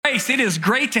Grace, it is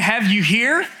great to have you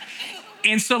here.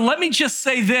 And so let me just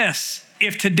say this.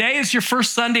 If today is your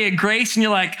first Sunday at Grace and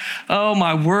you're like, oh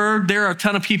my word, there are a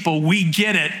ton of people, we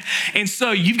get it. And so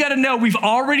you've got to know we've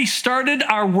already started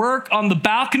our work on the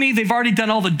balcony. They've already done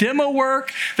all the demo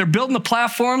work. They're building the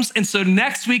platforms. And so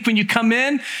next week when you come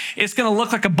in, it's going to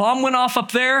look like a bomb went off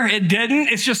up there. It didn't.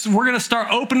 It's just we're going to start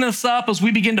opening this up. As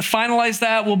we begin to finalize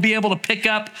that, we'll be able to pick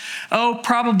up,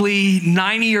 probably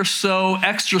 90 or so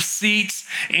extra seats.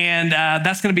 And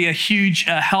that's going to be a huge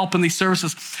help in these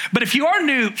services. But if you are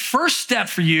new, first step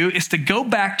for you is to go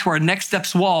back to our Next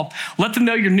Steps wall. Let them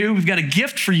know you're new. We've got a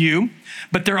gift for you,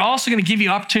 but they're also going to give you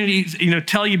opportunities,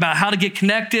 tell you about how to get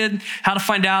connected, how to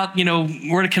find out,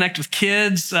 where to connect with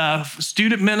kids,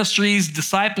 student ministries,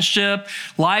 discipleship,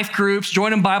 life groups,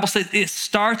 joining Bible study. It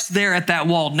starts there at that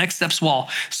wall, Next Steps wall.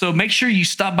 So make sure you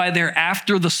stop by there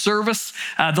after the service.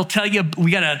 They'll tell you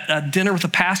we got a dinner with the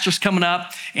pastors coming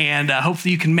up, and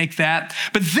hopefully you can make that.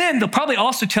 But then they'll probably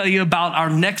also tell you about our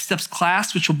Next Steps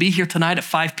class, which will be here tonight at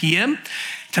 5 p.m.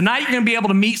 Tonight, you're going to be able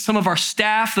to meet some of our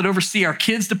staff that oversee our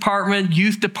kids department,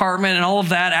 youth department, and all of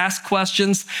that, ask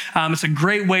questions. It's a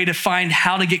great way to find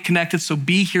how to get connected. So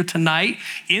be here tonight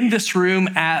in this room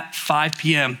at 5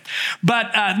 p.m.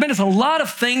 But there's a lot of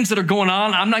things that are going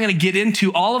on. I'm not going to get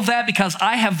into all of that because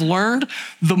I have learned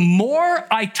the more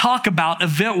I talk about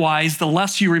event-wise, the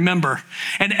less you remember.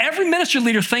 And every ministry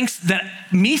leader thinks that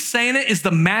me saying it is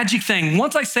the magic thing.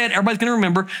 Once I say it, everybody's going to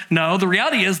remember. No, the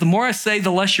reality is the more I say,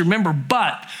 the less you remember.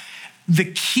 But the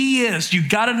key is you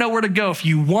got to know where to go. If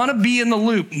you want to be in the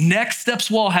loop, Next Steps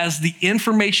Wall has the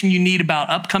information you need about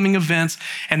upcoming events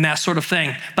and that sort of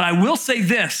thing. But I will say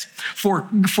this, for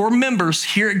members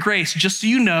here at Grace, just so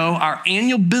you know, our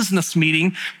annual business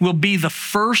meeting will be the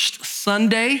first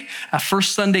Sunday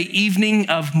evening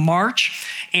of March.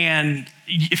 And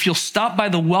if you'll stop by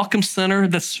the Welcome Center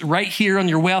that's right here on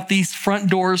your way out these front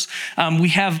doors, we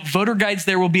have voter guides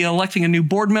there. We'll be electing a new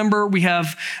board member. We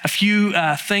have a few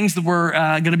things that we're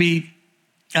going to be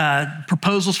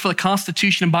proposals for the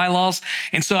Constitution and bylaws.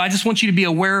 And so I just want you to be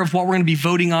aware of what we're going to be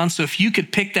voting on. So if you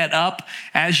could pick that up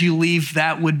as you leave,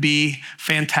 that would be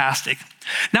fantastic.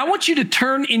 Now I want you to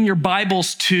turn in your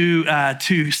Bibles to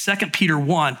 2 Peter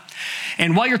 1.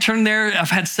 And while you're turning there,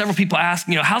 I've had several people ask,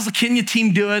 how's the Kenya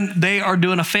team doing? They are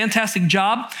doing a fantastic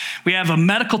job. We have a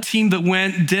medical team that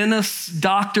went, dentists,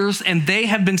 doctors, and they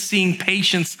have been seeing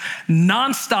patients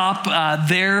nonstop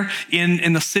there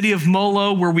in the city of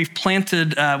Molo, where we've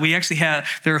planted,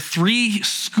 there are 3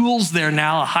 schools there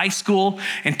now, a high school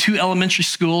and 2 elementary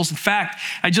schools. In fact,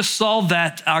 I just saw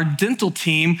that our dental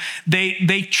team,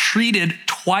 they treated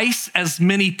twice as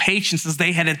many patients as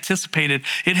they had anticipated.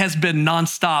 It has been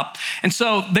nonstop. And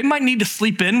so they might need to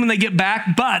sleep in when they get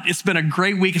back, but it's been a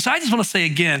great week. And so I just want to say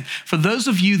again, for those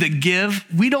of you that give,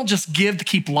 we don't just give to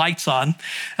keep lights on.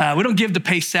 We don't give to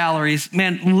pay salaries.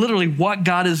 Man, literally what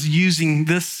God is using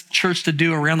this church to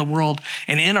do around the world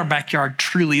and in our backyard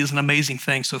truly is an amazing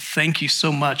thing. So thank you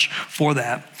so much for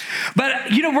that.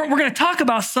 But, we're going to talk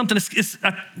about something.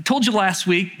 I told you last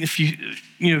week, if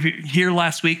you're here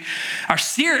last week,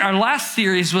 our last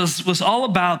series was all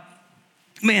about,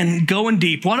 going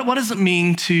deep. What does it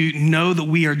mean to know that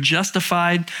we are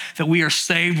justified, that we are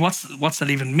saved? What's that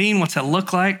even mean? What's that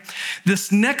look like?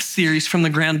 This next series, From the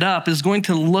Ground Up, is going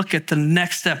to look at the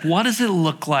next step. What does it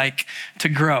look like to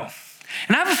grow?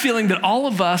 And I have a feeling that all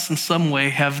of us in some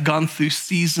way have gone through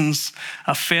seasons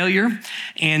of failure.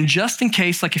 And just in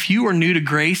case, like if you are new to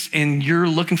Grace and you're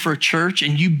looking for a church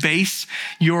and you base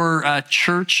your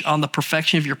church on the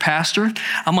perfection of your pastor,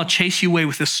 I'm going to chase you away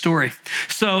with this story.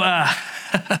 So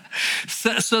this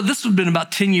would have been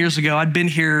about 10 years ago. I'd been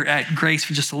here at Grace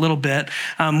for just a little bit.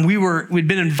 We'd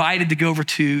been invited to go over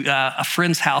to a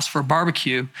friend's house for a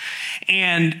barbecue.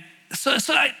 And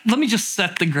let me just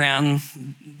set the ground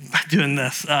by doing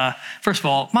this. First of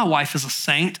all, my wife is a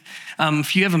saint.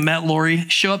 If you haven't met Lori,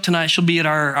 show up tonight. She'll be at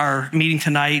our meeting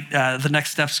tonight, the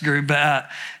Next Steps group.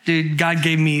 Dude, God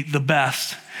gave me the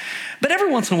best. But every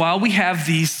once in a while, we have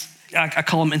these, I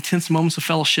call them intense moments of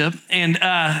fellowship. And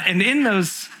in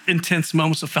those intense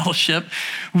moments of fellowship,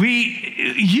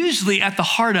 we usually at the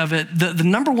heart of it, the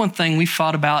number one thing we've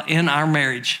thought about in our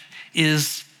marriage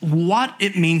is what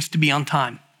it means to be on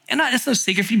time. And it's no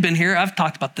secret, if you've been here, I've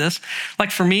talked about this. Like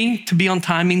for me, to be on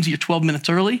time means you're 12 minutes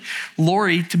early.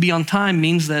 Lori, to be on time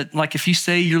means that like if you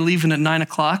say you're leaving at 9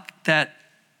 o'clock, that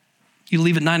you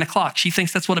leave at 9 o'clock. She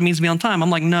thinks that's what it means to be on time. I'm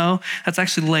like, no, that's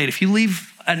actually late. If you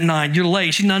leave at 9, you're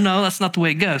late. She's no, that's not the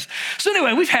way it goes. So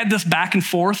anyway, we've had this back and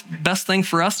forth. Best thing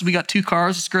for us is we got 2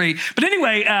 cars. It's great. But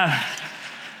anyway,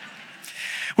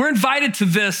 we're invited to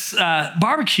this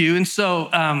barbecue. And so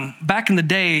back in the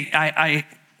day,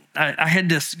 I had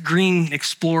this green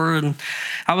Explorer, and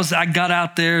I got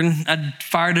out there and I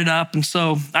fired it up. And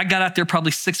so I got out there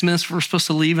probably 6 minutes before we were supposed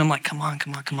to leave. I'm like, come on.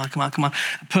 I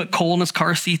put Cole in his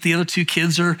car seat. The other two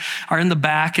kids are in the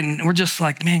back, and we're just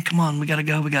like, man, come on, we gotta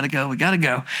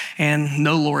go. And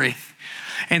no Lori.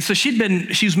 And so she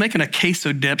was making a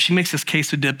queso dip. She makes this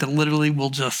queso dip that literally will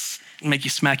just make you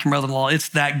smack your mother-in-law. It's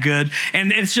that good.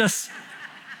 And it's just,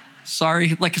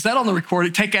 sorry, like, is that on the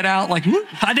recording? Take that out. Like,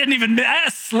 I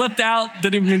slipped out.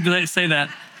 Didn't even mean to say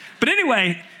that. But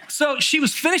anyway, so she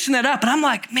was finishing that up, and I'm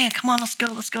like, man, come on, let's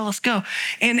go.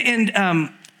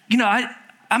 And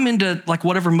I'm into like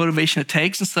whatever motivation it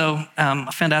takes. And so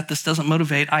I found out this doesn't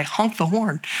motivate. I honk the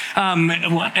horn.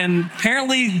 And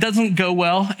apparently it doesn't go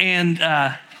well. And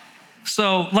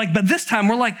but this time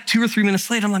we're like 2 or 3 minutes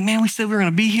late. I'm like, man, we said we were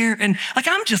gonna be here. And like,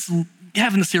 I'm just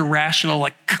having this irrational,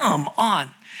 like, come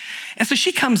on. And so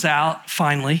she comes out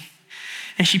finally,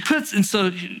 and she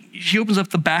opens up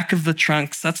the back of the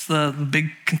trunk. That's the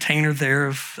big container there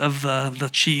of the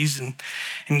cheese,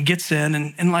 and gets in,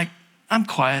 and like, I'm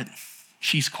quiet.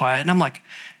 She's quiet. And I'm like,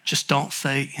 just don't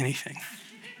say anything.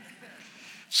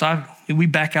 So we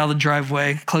back out of the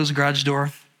driveway, close the garage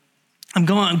door. I'm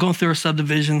going through our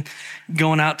subdivision,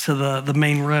 going out to the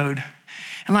main road.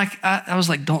 And like, I was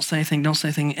like, don't say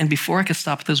anything. And before I could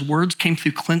stop, those words came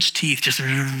through clenched teeth, just.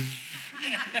 And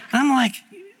I'm like,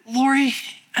 Lori,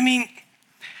 I mean,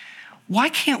 why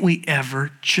can't we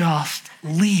ever just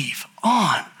leave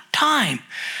on time?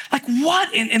 Like,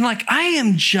 what? And like,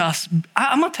 I'm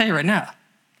gonna tell you right now,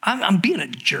 I'm being a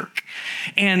jerk.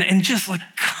 And just like,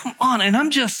 come on. And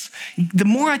the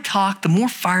more I talk, the more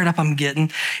fired up I'm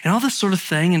getting, and all this sort of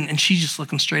thing. And she's just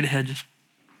looking straight ahead.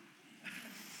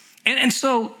 And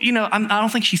so, I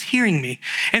don't think she's hearing me.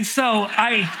 And so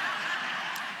I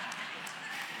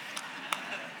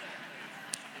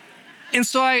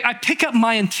pick up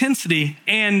my intensity,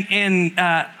 and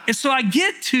so I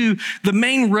get to the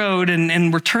main road,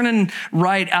 and we're turning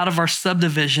right out of our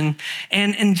subdivision,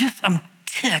 and just I'm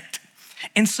ticked.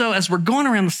 And so as we're going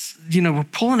around, we're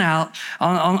pulling out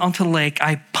onto the lake,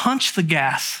 I punch the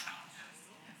gas.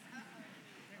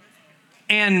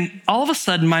 And all of a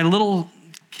sudden, my little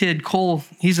kid, Cole,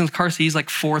 he's in the car seat, he's like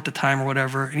 4 at the time or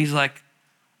whatever, and he's like,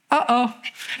 uh-oh.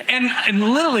 And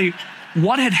literally,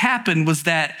 what had happened was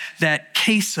that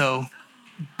queso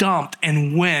dumped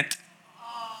and went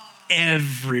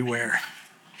everywhere.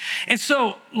 And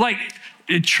so, like,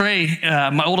 Trey,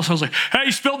 my oldest son, was like, hey,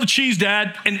 you spilled the cheese,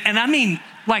 Dad. And I mean,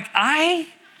 like, I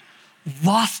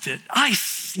lost it. I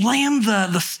slammed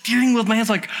the steering wheel with my hands,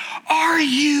 like, are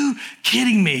you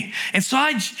kidding me? And so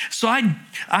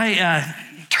I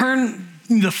turn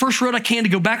the first road I can to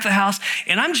go back to the house,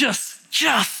 and I'm just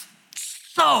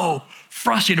so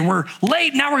frustrated. We're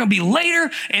late, now we're gonna be later,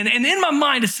 and in my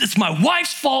mind, it's my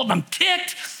wife's fault, and I'm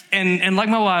ticked, and like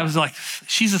my wife was like,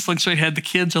 she's just looking straight ahead. The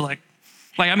kids are like,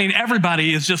 I mean,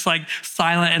 everybody is just like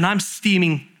silent, and I'm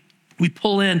steaming. We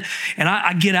pull in, and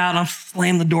I get out, and I'm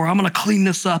slamming the door. I'm gonna clean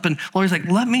this up, and Lori's like,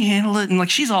 let me handle it, and like,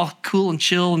 she's all cool and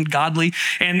chill and godly,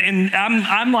 and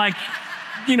I'm like,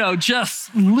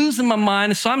 just losing my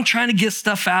mind. So I'm trying to get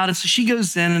stuff out, and so she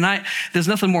goes in, and there's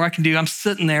nothing more I can do. I'm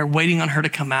sitting there waiting on her to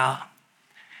come out.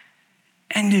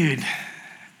 And dude,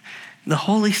 the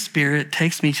Holy Spirit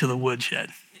takes me to the woodshed.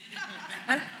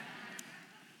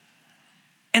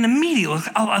 And immediately,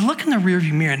 I look in the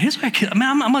rearview mirror, and here's what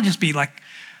I'm gonna just be like,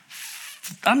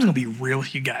 I'm just gonna be real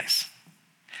with you guys.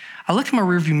 I looked in my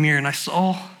rearview mirror, and I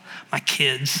saw my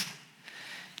kids.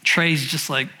 Trey's just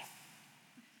like,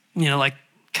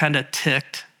 kind of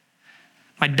ticked.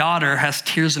 My daughter has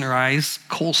tears in her eyes,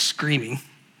 Cole's screaming.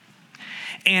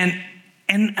 And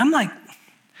I'm like,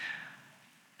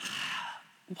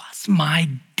 what's my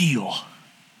deal?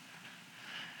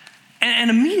 And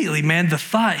immediately, man, the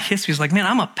thought hits me, is like, man,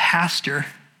 I'm a pastor.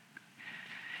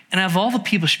 And of all the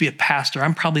people who should be a pastor,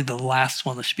 I'm probably the last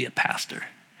one that should be a pastor.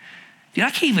 Dude, I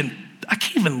can't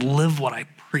even live what I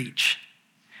preach.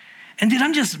 And dude,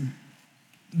 I'm just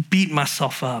beating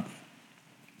myself up.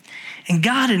 And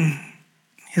God, in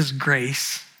his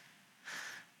grace,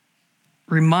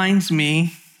 reminds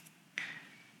me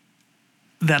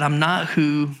that I'm not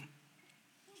who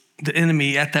the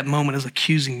enemy at that moment is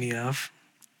accusing me of.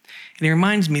 And he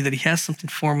reminds me that he has something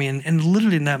for me. And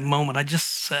literally in that moment, I just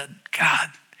said, God,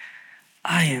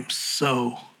 I am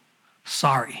so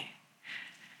sorry.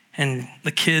 And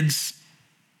the kids,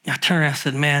 I turned around and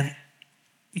said, man,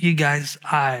 you guys,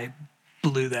 I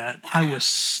blew that.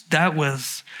 That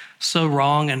was so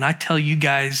wrong. And I tell you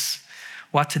guys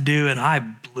what to do, and I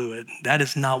blew it. That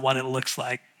is not what it looks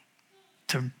like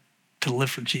to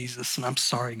live for Jesus. And I'm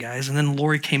sorry, guys. And then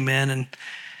Lori came in, and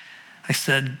I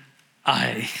said,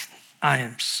 I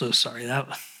am so sorry.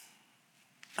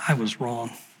 I was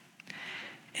wrong.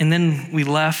 And then we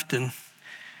left, and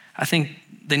I think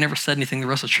they never said anything the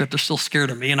rest of the trip. They're still scared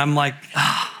of me. And I'm like,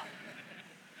 ah.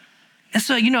 And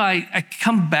so, I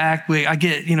come back. We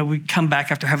come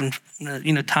back after having,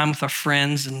 time with our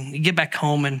friends, and we get back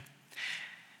home, and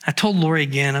I told Lori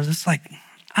again, I was just like,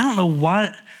 I don't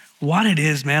know what it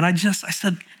is, man. I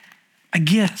said, I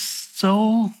get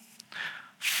so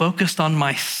focused on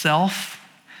myself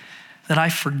that I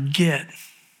forget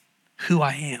who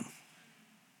I am.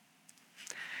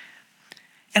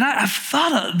 And I've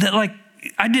thought that, like,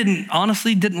 I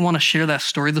honestly didn't want to share that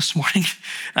story this morning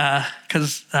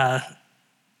because I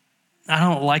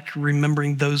don't like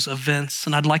remembering those events.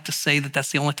 And I'd like to say that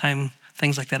that's the only time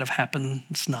things like that have happened.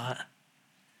 It's not.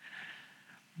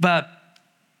 But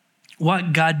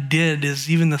what God did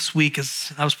is, even this week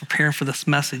as I was preparing for this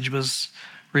message,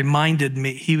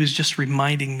 he was just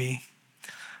reminding me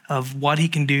of what he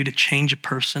can do to change a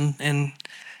person, and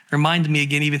reminded me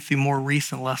again, even through more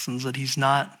recent lessons, that he's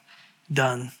not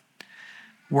done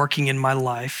working in my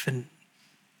life, and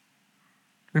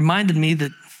reminded me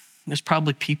that there's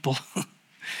probably people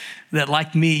that,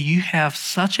 like me, you have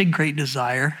such a great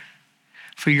desire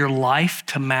for your life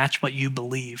to match what you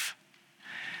believe.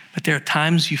 But there are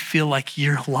times you feel like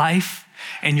your life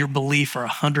and your belief are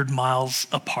 100 miles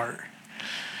apart.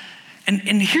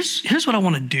 And here's what I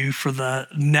want to do for the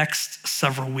next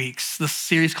several weeks. This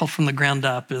series called From the Ground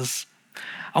Up is,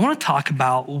 I want to talk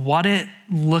about what it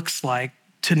looks like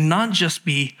to not just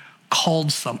be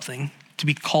called something, to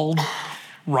be called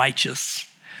righteous,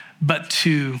 but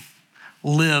to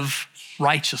live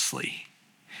righteously.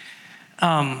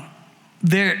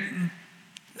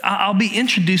 I'll be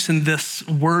introducing this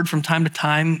word from time to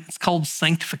time. It's called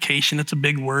sanctification. It's a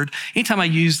big word. Anytime I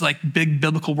use like big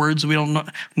biblical words, we don't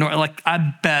know, like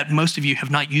I bet most of you have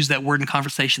not used that word in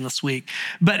conversation this week.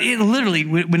 But it literally,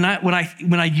 when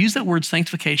I use that word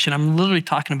sanctification, I'm literally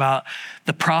talking about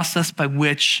the process by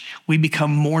which we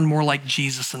become more and more like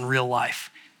Jesus in real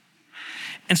life.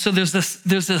 And so there's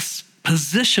this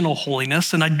positional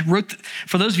holiness. And I wrote,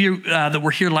 for those of you that were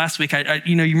here last week,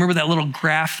 you remember that little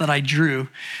graph that I drew.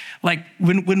 Like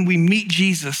when we meet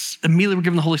Jesus, immediately we're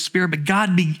given the Holy Spirit, but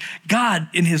God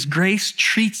in his grace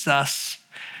treats us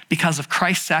because of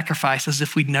Christ's sacrifice as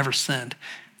if we'd never sinned,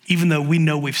 even though we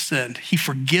know we've sinned. He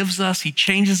forgives us, he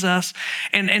changes us,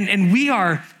 and we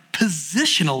are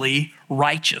positionally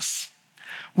righteous.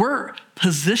 We're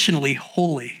positionally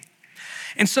holy.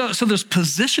 And so there's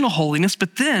positional holiness,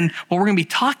 but then what we're going to be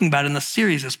talking about in this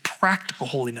series is practical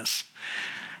holiness.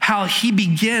 How he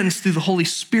begins through the Holy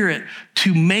Spirit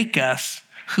to make us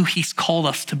who he's called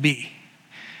us to be.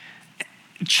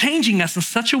 Changing us in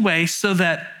such a way so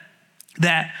that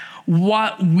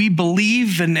what we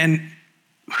believe and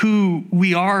who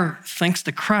we are thanks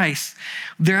to Christ,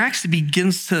 there actually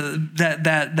begins to,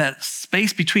 that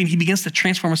space between, he begins to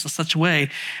transform us in such a way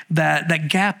that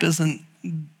gap isn't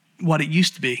what it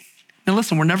used to be. Now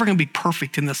listen, we're never going to be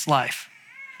perfect in this life,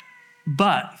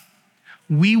 but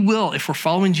we will, if we're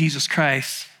following Jesus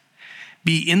Christ,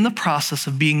 be in the process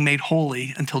of being made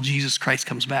holy until Jesus Christ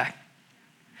comes back.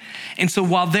 And so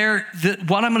while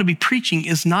what I'm going to be preaching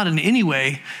is not in any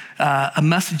way a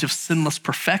message of sinless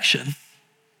perfection,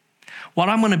 what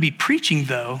I'm going to be preaching,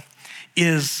 though,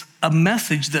 is a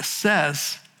message that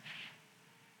says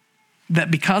that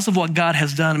because of what God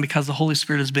has done and because the Holy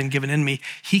Spirit has been given in me,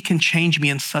 he can change me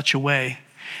in such a way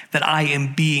that I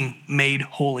am being made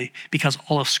holy, because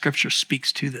all of Scripture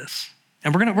speaks to this.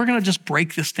 And we're gonna just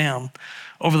break this down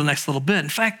over the next little bit. In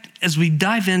fact, as we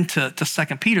dive into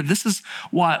 2 Peter, this is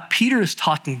what Peter is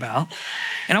talking about.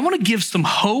 And I want to give some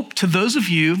hope to those of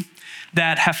you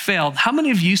that have failed. How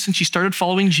many of you, since you started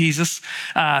following Jesus,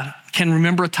 can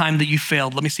remember a time that you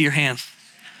failed? Let me see your hands.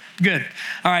 Good.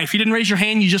 All right, if you didn't raise your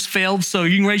hand, you just failed, so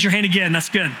you can raise your hand again. That's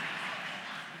good.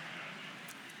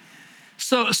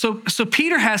 So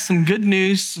Peter has some good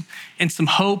news and some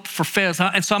hope for failures.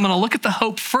 And so I'm going to look at the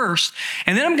hope first,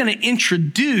 and then I'm going to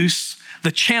introduce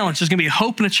the challenge. There's going to be a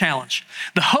hope and a challenge.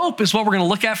 The hope is what we're going to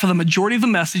look at for the majority of the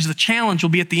message. The challenge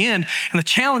will be at the end, and the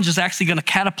challenge is actually going to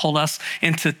catapult us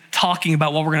into talking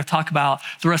about what we're going to talk about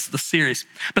the rest of the series.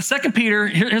 But 2 Peter,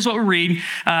 here's what we read.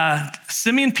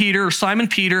 Simon Peter,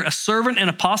 a servant and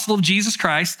apostle of Jesus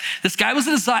Christ. This guy was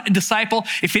a disciple.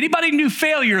 If anybody knew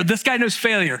failure, this guy knows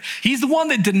failure. He's the one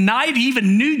that denied he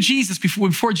even knew Jesus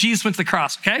before Jesus went to the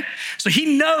cross, okay? So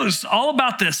he knows all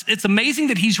about this. It's amazing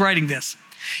that he's writing this.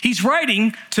 He's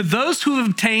writing to those who have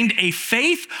obtained a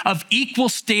faith of equal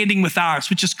standing with ours,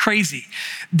 which is crazy.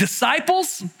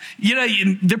 Disciples,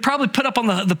 they're probably put up on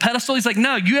the pedestal. He's like,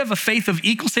 no, you have a faith of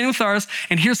equal standing with ours,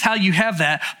 and here's how you have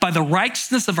that: by the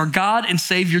righteousness of our God and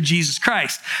Savior, Jesus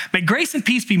Christ. May grace and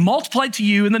peace be multiplied to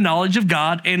you in the knowledge of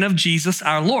God and of Jesus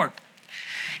our Lord.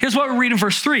 Here's what we read in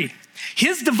verse 3.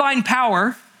 His divine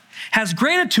power has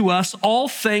granted to us all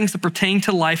things that pertain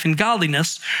to life and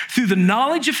godliness through the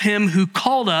knowledge of him who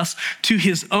called us to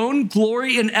his own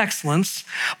glory and excellence,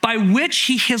 by which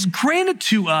he has granted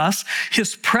to us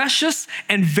his precious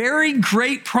and very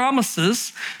great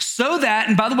promises, so that,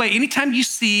 and by the way, anytime you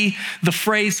see the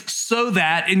phrase "so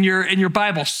that" in your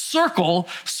Bible, circle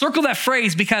that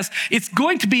phrase, because there's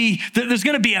going to be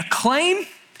a claim,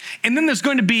 and then there's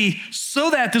going to be so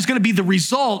that there's going to be the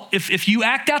result. If you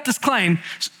act out this claim,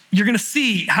 you're going to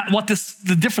see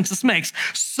the difference this makes.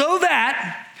 So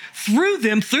that through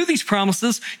these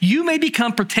promises, you may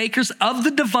become partakers of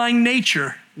the divine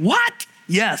nature. What?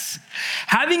 Yes.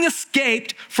 Having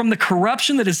escaped from the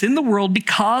corruption that is in the world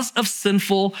because of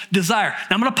sinful desire.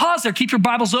 Now I'm going to pause there. Keep your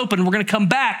Bibles open. And we're going to come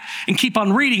back and keep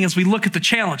on reading as we look at the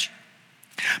challenge.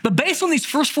 But based on these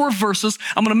first 4 verses,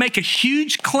 I'm going to make a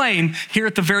huge claim here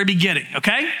at the very beginning,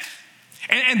 okay?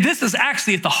 And this is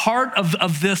actually at the heart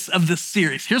of this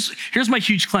series. Here's my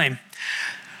huge claim.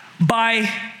 By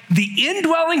the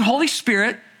indwelling Holy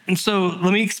Spirit, and so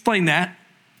let me explain that.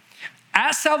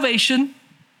 At salvation,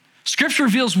 Scripture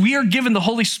reveals we are given the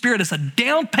Holy Spirit as a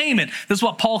down payment. This is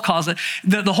what Paul calls it.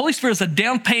 The Holy Spirit is a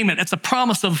down payment. It's a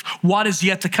promise of what is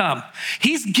yet to come.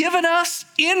 He's given us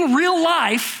in real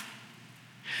life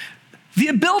the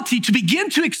ability to begin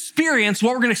to experience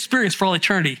what we're going to experience for all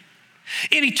eternity.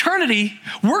 In eternity,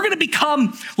 we're going to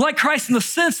become like Christ in the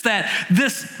sense that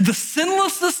the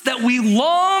sinlessness that we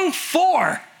long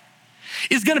for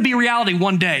is going to be reality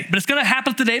one day. But it's going to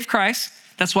happen at the day of Christ.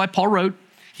 That's why Paul wrote,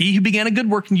 he who began a good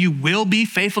work in you will be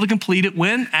faithful to complete it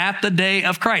when? At the day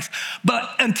of Christ.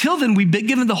 But until then, we've been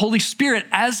given the Holy Spirit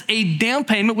as a down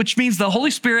payment, which means the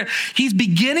Holy Spirit, he's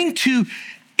beginning to,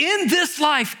 in this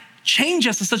life, change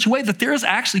us in such a way that there is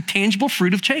actually tangible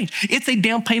fruit of change. It's a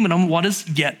down payment on what is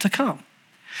yet to come.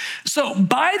 So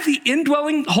by the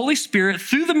indwelling Holy Spirit,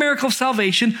 through the miracle of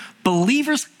salvation,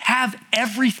 believers have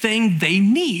everything they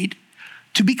need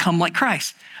to become like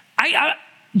Christ. I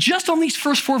just on these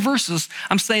first 4 verses,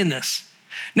 I'm saying this.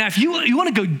 Now, if you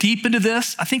want to go deep into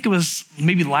this, I think it was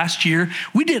maybe last year,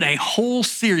 we did a whole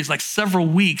series, like several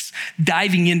weeks,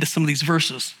 diving into some of these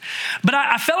verses. But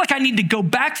I felt like I need to go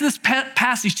back to this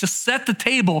passage to set the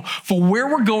table for where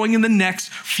we're going in the next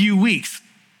few weeks.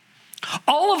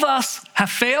 All of us have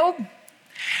failed.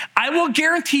 I will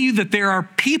guarantee you that there are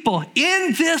people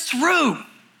in this room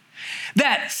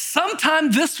that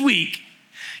sometime this week,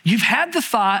 you've had the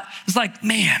thought, it's like,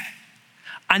 man,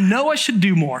 I know I should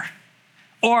do more.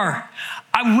 Or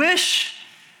I wish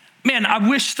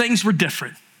things were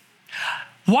different.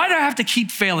 Why do I have to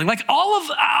keep failing? Like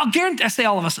I say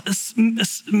all of us,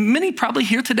 many probably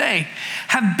here today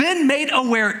have been made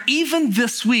aware even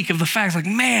this week of the fact, like,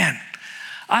 man,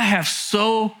 I have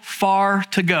so far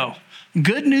to go.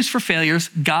 Good news for failures,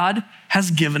 God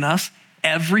has given us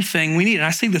everything we need. And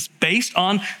I say this based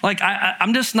on,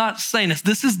 I'm just not saying this.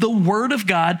 This is the word of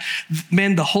God.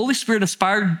 Man, the Holy Spirit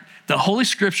inspired the Holy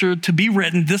Scripture to be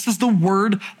written. This is the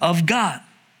word of God.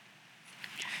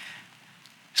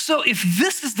 So if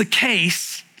this is the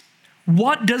case,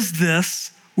 what does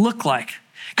this look like?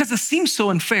 Because it seems so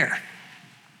unfair.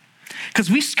 Because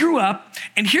we screw up,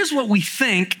 and here's what we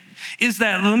think is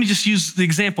that, let me just use the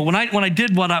example. When I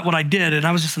did what I did, and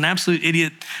I was just an absolute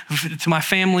idiot to my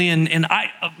family, and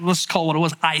let's call it what it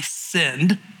was, I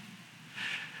sinned.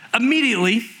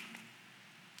 Immediately,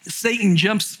 Satan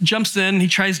jumps in. He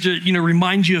tries to,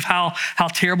 remind you of how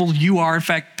terrible you are. In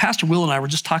fact, Pastor Will and I were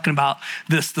just talking about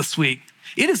this week.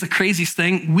 It is the craziest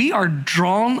thing. We are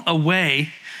drawn away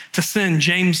to sin.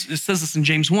 It says this in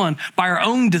James 1, by our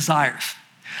own desires.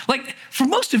 Like for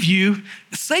most of you,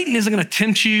 Satan isn't going to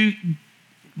tempt you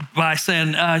by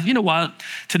saying, you know what,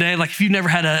 today, like if you've never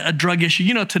had a drug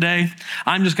issue, today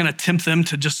I'm just going to tempt them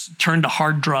to just turn to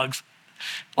hard drugs.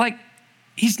 Like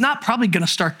he's not probably going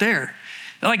to start there.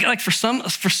 Like for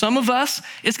some of us,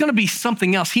 it's going to be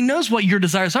something else. He knows what your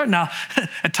desires are. Now,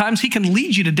 at times he can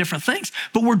lead you to different things,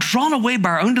 but we're drawn away by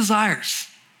our own desires.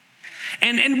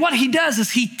 And what he does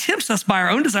is he tempts us by our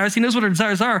own desires. He knows what our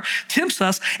desires are, tempts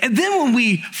us. And then when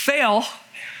we fail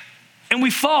and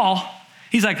we fall,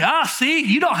 he's like, see,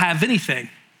 you don't have anything.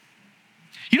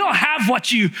 You don't have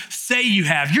what you say you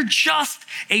have. You're just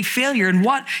a failure. And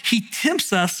what he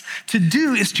tempts us to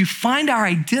do is to find our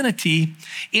identity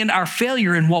in our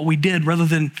failure in what we did rather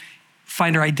than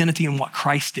find our identity in what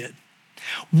Christ did.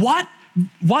 What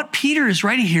Peter is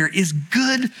writing here is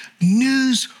good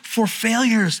news for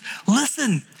failures.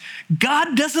 Listen,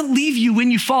 God doesn't leave you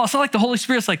when you fall. It's not like the Holy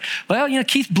Spirit's like, well,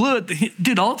 Keith blew it.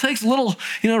 Dude, all it takes is a little,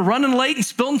 running late and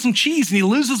spilling some cheese and he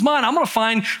loses his mind. I'm going to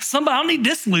find somebody. I don't need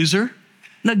this loser.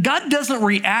 No, God doesn't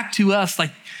react to us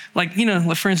like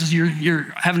for instance,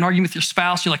 you're having an argument with your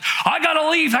spouse. You're like, I got to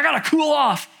leave. I got to cool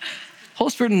off.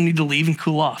 Holy Spirit doesn't need to leave and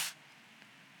cool off.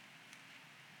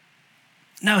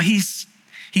 No, he's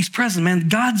present, man.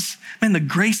 The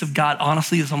grace of God,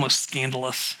 honestly, is almost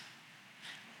scandalous.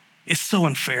 It's so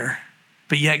unfair.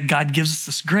 But yet God gives us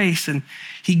this grace and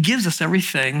he gives us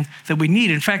everything that we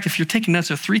need. In fact, if you're taking notes,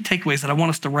 there are 3 takeaways that I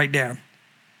want us to write down.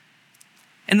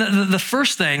 And the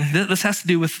first thing, this has to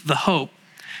do with the hope.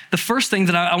 The first thing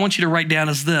that I want you to write down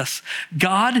is this: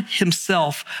 God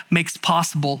himself makes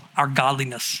possible our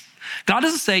godliness. God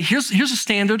doesn't say, here's a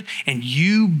standard and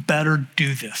you better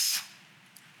do this.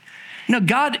 No,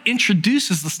 God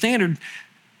introduces the standard.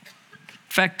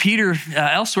 In fact, Peter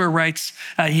elsewhere writes,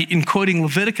 in quoting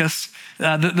Leviticus,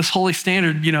 this holy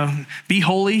standard, be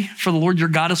holy for the Lord your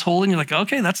God is holy. And you're like,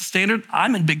 okay, that's a standard.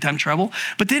 I'm in big time trouble.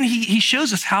 But then he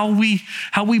shows us how we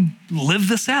live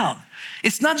this out.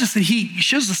 It's not just that he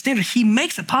shows the standard, he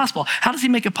makes it possible. How does he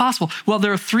make it possible? Well,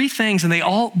 there are 3 things and they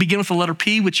all begin with the letter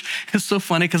P, which is so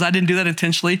funny because I didn't do that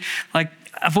intentionally. Like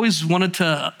I've always wanted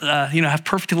to, have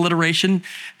perfect alliteration.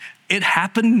 It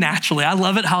happened naturally. I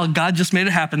love it how God just made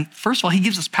it happen. First of all, he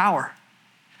gives us power.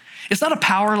 It's not a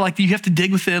power like you have to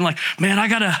dig within, like, man, I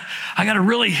gotta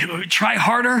really try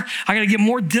harder. I gotta get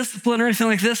more discipline or anything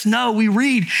like this. No, we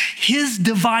read his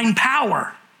divine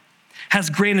power has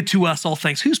granted to us all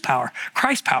things. Whose power?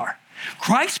 Christ's power.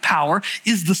 Christ's power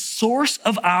is the source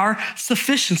of our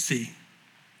sufficiency.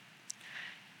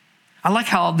 I like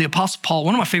how the Apostle Paul,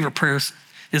 one of my favorite prayers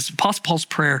is Apostle Paul's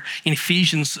prayer in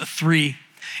Ephesians 3.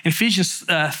 In Ephesians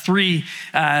 3,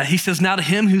 he says, now to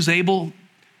him who's able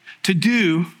to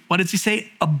do, what does he say?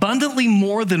 Abundantly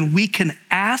more than we can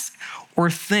ask or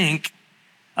think,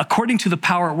 according to the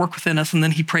power at work within us. And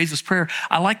then he prays his prayer.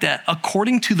 I like that.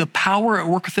 According to the power at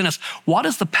work within us. What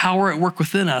is the power at work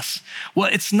within us? Well,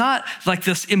 it's not like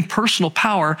this impersonal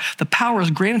power. The power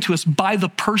is granted to us by the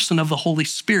person of the Holy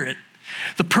Spirit.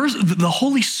 The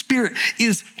Holy Spirit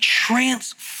is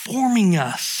transforming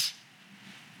us.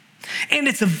 And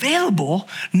it's available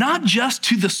not just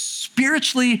to the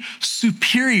spiritually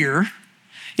superior.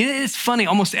 It's funny,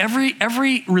 almost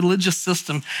every religious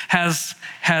system has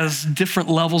different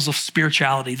levels of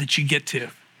spirituality that you get to.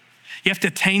 You have to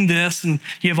attain this and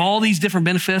you have all these different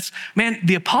benefits. Man,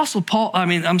 the Apostle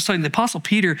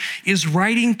Peter is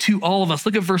writing to all of us.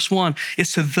 Look at verse 1.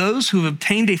 It's to those who have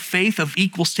obtained a faith of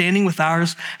equal standing with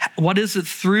ours. What is it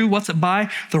through? What's it by?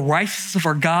 The righteousness of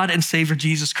our God and Savior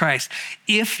Jesus Christ.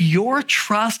 If your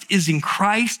trust is in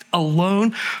Christ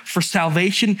alone for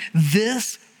salvation,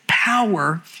 this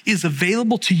power is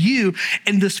available to you,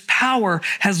 and this power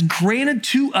has granted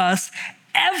to us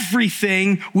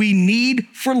everything we need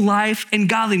for life and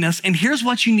godliness. And here's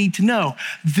what you need to know.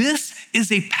 This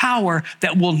is a power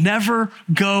that will never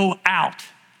go out.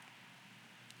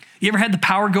 You ever had the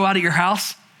power go out at your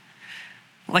house?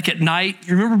 Like at night?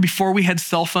 You remember before we had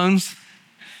cell phones?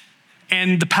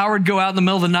 And the power would go out in the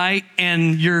middle of the night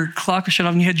and your clock would shut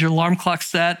off and you had your alarm clock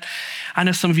set. I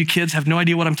know some of you kids have no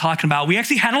idea what I'm talking about. We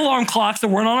actually had alarm clocks that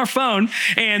weren't on our phone.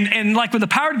 And like when the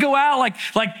power would go out, like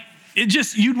it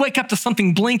just, you'd wake up to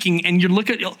something blinking and you'd look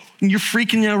at, and you're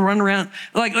freaking, run around.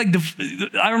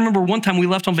 I remember one time we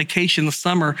left on vacation in the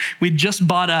summer. We'd just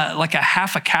bought a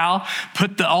half a cow,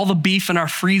 put all the beef in our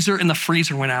freezer, and the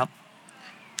freezer went out.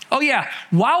 Oh yeah,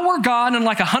 while we're gone in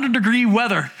 100-degree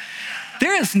weather,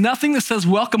 there is nothing that says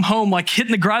welcome home like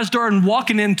hitting the garage door and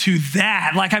walking into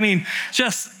that.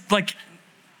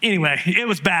 Anyway, it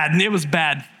was bad. It was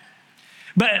bad.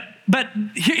 But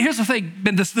here's the thing,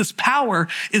 this power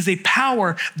is a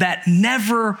power that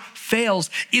never fails.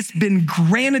 It's been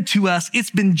granted to us.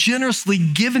 It's been generously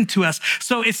given to us.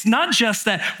 So it's not just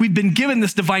that we've been given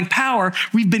this divine power,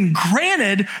 we've been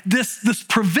granted this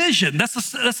provision. That's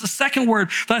the second word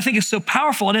that I think is so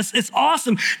powerful. And it's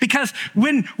awesome because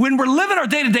when we're living our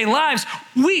day-to-day lives,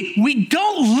 we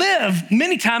don't live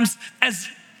many times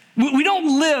we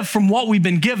don't live from what we've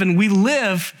been given. We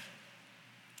live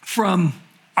from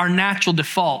our natural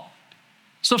default.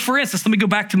 So for instance, let me go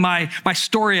back to my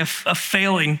story of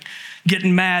failing,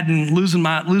 getting mad and losing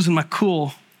my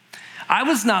cool. I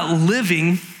was not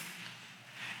living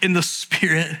in the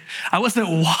Spirit. I wasn't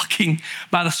walking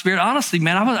by the Spirit. Honestly,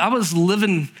 man, I was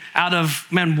living out of,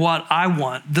 man, what I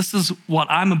want. This is what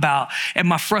I'm about. And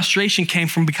my frustration came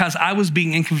from because I was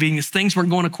being inconvenienced. Things weren't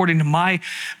going according to my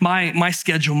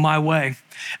schedule, my way.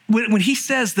 When he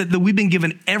says that we've been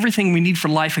given everything we need for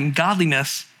life and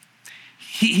godliness,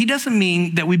 he doesn't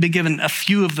mean that we've been given a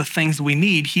few of the things that we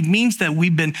need. He means that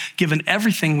we've been given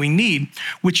everything we need,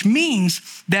 which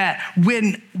means that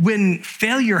when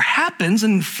failure happens,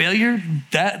 and failure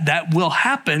that will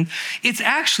happen, it's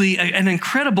actually an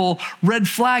incredible red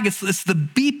flag. It's the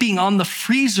beeping on the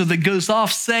freezer that goes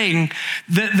off saying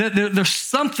that there's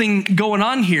something going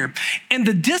on here. And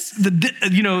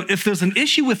if there's an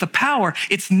issue with the power,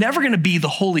 it's never going to be the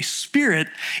Holy Spirit.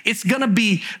 It's going to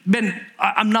be,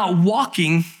 I'm not walking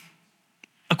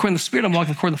according to the Spirit, I'm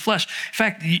walking according to the flesh. In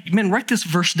fact, man, write this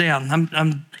verse down.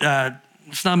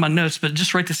 It's not in my notes, but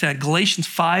just write this down. Galatians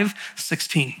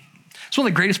 5:16. It's one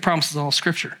of the greatest promises in all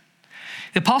Scripture.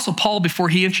 The Apostle Paul, before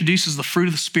he introduces the fruit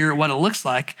of the Spirit, what it looks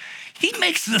like, he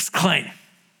makes this claim.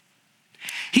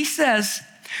 He says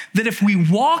that if we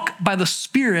walk by the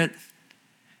Spirit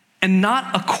and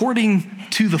not according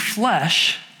to the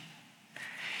flesh,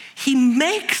 he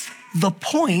makes the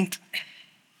point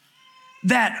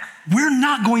that we're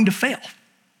not going to fail.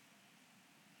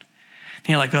 And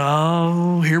you're like,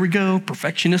 oh, here we go,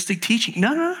 perfectionistic teaching.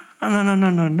 No. I'm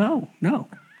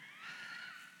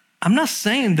not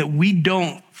saying that we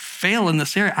don't fail in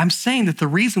this area. I'm saying that the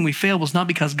reason we fail was not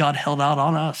because God held out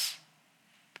on us.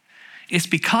 It's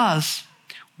because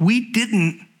we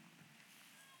didn't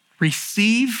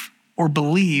receive or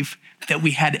believe that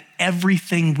we had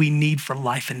everything we need for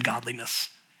life and godliness.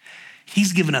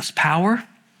 He's given us power.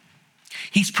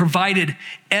 He's provided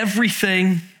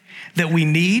everything that we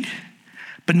need,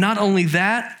 but not only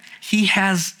that, he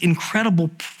has incredible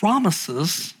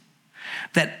promises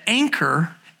that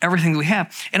anchor everything that we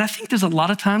have. And I think there's a lot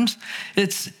of times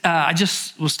I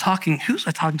just was talking, who was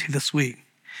I talking to this week?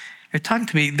 They're talking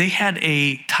to me, they had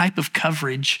a type of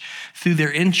coverage through their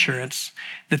insurance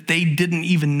that they didn't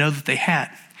even know that they had.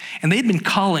 And they'd been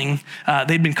calling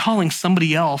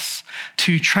somebody else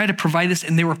to try to provide this,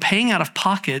 and they were paying out of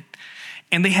pocket.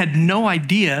 And they had no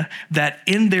idea that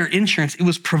in their insurance, it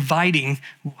was providing,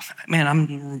 man,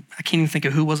 I can't even think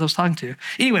of who it was I was talking to.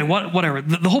 Anyway, whatever.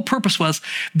 The whole purpose was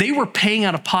they were paying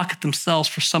out of pocket themselves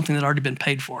for something that had already been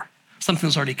paid for, something that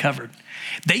was already covered.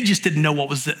 They just didn't know what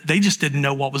was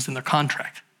in their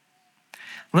contract.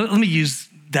 Let me use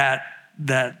that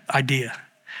idea.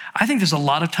 I think there's a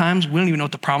lot of times we don't even know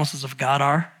what the promises of God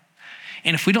are.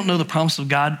 And if we don't know the promises of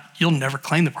God, you'll never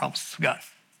claim the promises of God.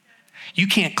 You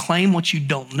can't claim what you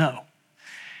don't know.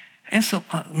 And so,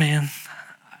 man,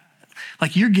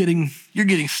 like you're getting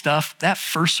stuff that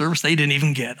first service they didn't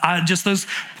even get. Just those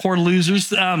poor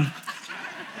losers. No,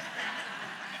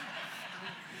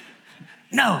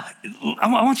 I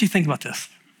want you to think about this.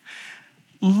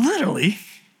 Literally,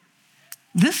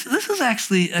 this is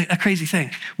actually a crazy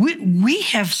thing. We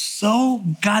have so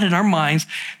got in our minds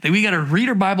that we got to read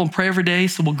our Bible and pray every day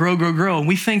so we'll grow. And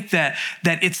we think that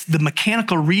it's the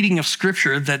mechanical reading of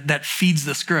Scripture that feeds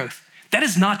this growth. That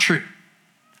is not true.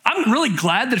 I'm really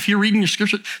glad that if you're reading your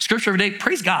scripture every day,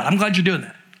 praise God. I'm glad you're doing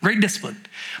that. Great discipline.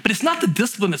 But it's not the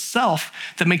discipline itself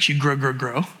that makes you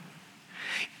grow.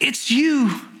 It's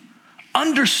you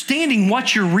understanding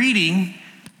what you're reading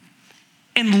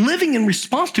and living in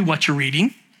response to what you're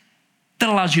reading that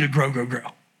allows you to grow.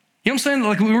 You know what I'm saying?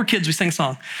 Like when we were kids, we sang a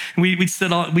song. And we'd sit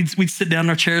down in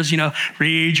our chairs,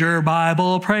 read your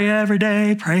Bible, pray every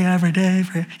day, pray every day.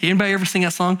 Pray. Anybody ever sing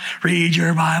that song? Read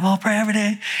your Bible, pray every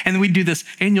day. And then we'd do this,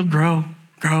 and you'll grow.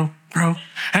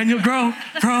 And you'll grow.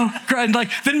 And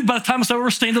then by the time it's over, we're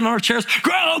standing on our chairs,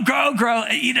 grow.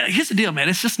 Here's the deal, man.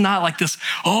 It's just not like this,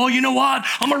 oh, you know what?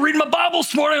 I'm going to read my Bible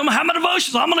this morning. I'm going to have my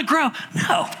devotions. I'm going to grow.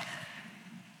 No.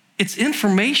 It's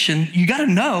information you got to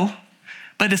know,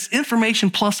 but it's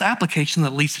information plus application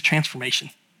that leads to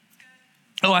transformation.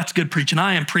 Oh, that's good preaching.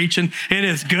 I am preaching. It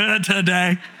is good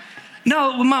today.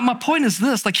 No, my point is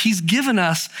this, he's given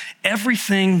us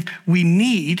everything we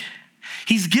need.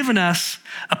 He's given us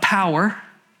a power.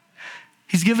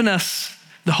 He's given us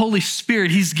the Holy Spirit.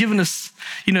 He's given us,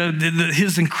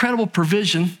 his incredible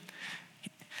provision.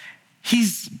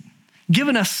 He's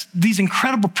given us these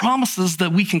incredible promises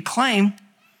that we can claim.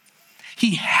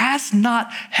 He has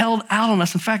not held out on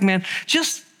us. In fact, man,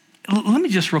 let me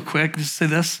just real quick just say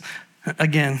this.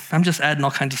 Again, I'm just adding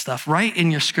all kinds of stuff. Write in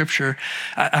your scripture,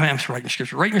 write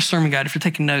in your sermon guide, if you're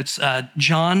taking notes,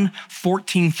 John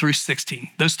 14 through 16,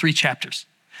 those 3 chapters.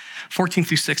 14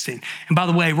 through 16. And by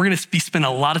the way, we're going to be spending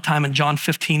a lot of time in John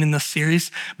 15 in this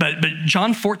series, but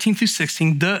John 14 through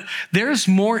 16, there's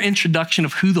more introduction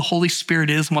of who the Holy Spirit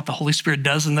is and what the Holy Spirit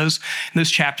does in those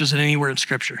chapters than anywhere in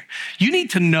Scripture. You need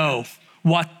to know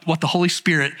what the Holy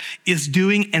Spirit is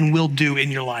doing and will do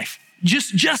in your life.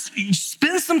 Just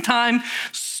spend some time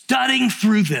studying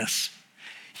through this.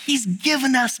 He's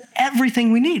given us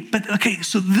everything we need. But okay,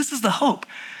 so this is the hope.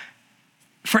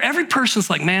 For every person, it's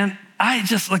like, man,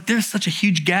 there's such a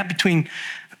huge gap between,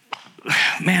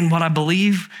 man, what I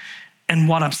believe and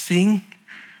what I'm seeing.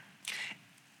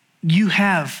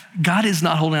 God is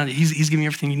not holding on to you. He's giving you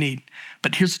everything you need.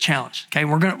 But here's the challenge, okay?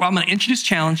 I'm gonna introduce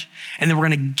challenge, and then we're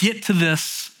gonna get to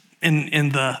this in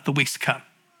the weeks to come.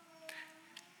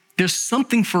 There's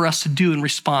something for us to do in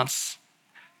response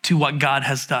to what God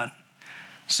has done.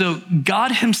 So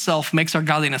God himself makes our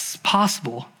godliness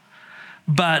possible,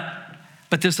 but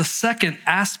there's a second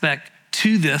aspect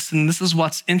to this, and this is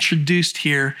what's introduced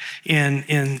here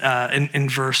in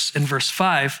verse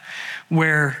 5,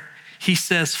 where he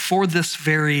says, for this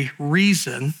very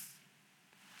reason,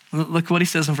 look what he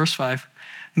says in verse 5,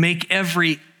 make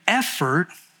every effort.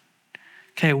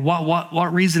 Okay,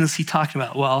 what reason is he talking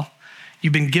about? Well,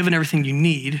 you've been given everything you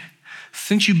need.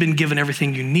 Since you've been given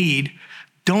everything you need,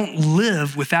 don't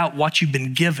live without what you've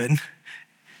been given.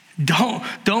 Don't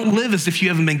live as if you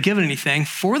haven't been given anything.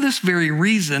 For this very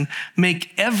reason,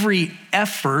 make every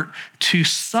effort to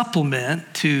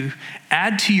supplement, to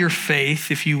add to your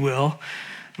faith, if you will,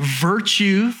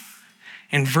 virtue,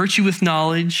 and virtue with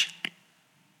knowledge,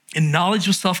 and knowledge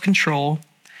with self-control,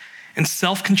 and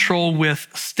self-control with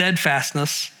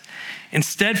steadfastness, and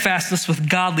steadfastness with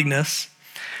godliness,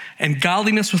 and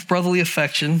godliness with brotherly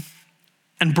affection,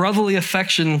 and brotherly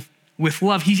affection with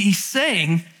love. He's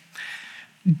saying,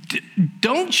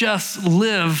 don't just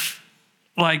live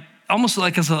almost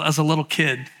like as a little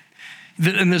kid,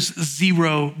 and there's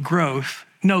zero growth.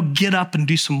 No, get up and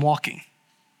do some walking.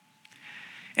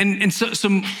 And so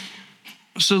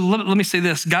let me say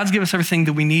this. God's given us everything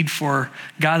that we need for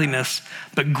godliness,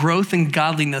 but growth in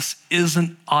godliness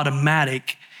isn't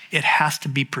automatic. It has to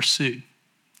be pursued.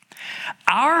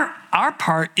 Our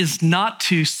part is not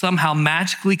to somehow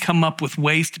magically come up with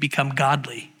ways to become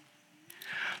godly.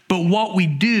 But what we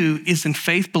do is in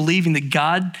faith, believing that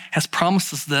God has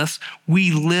promised us this,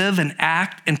 we live and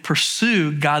act and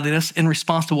pursue godliness in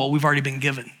response to what we've already been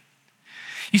given.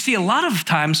 You see, a lot of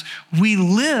times we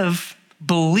live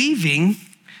believing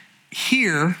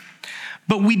here,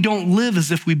 but we don't live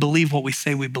as if we believe what we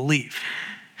say we believe.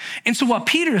 And so what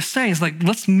Peter is saying is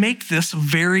let's make this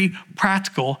very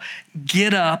practical.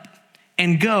 Get up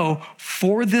and go.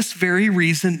 For this very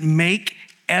reason, make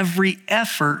every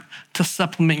effort to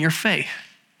supplement your faith.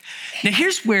 Now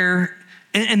here's where,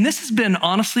 and this has been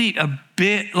honestly a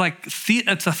bit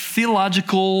it's a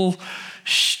theological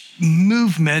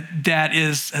movement that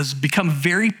has become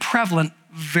very prevalent,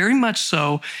 very much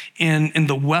so in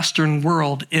the Western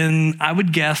world in, I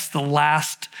would guess, the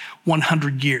last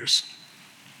 100 years.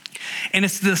 And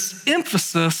it's this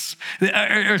emphasis,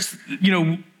 there's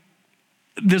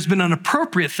been an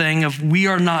appropriate thing of we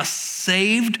are not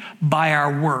saved by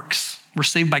our works. We're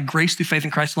saved by grace through faith in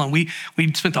Christ alone. We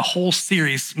spent a whole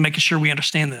series making sure we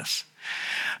understand this.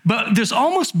 But there's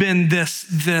almost been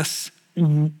this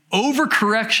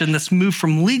overcorrection that's moved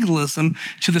from legalism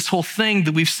to this whole thing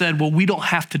that we've said, well, we don't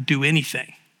have to do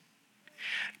anything.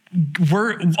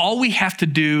 All we have to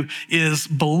do is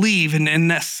believe, and in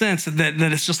that sense that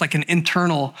it's just like an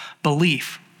internal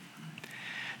belief.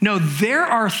 No, there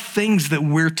are things that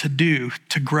we're to do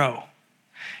to grow.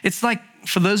 It's like,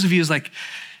 for those of you, it's like,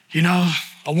 I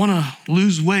want to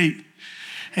lose weight,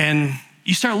 and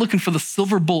you start looking for the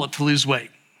silver bullet to lose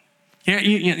weight.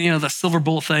 The silver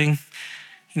bullet thing.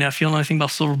 If you don't know anything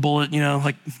about silver bullet,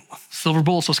 silver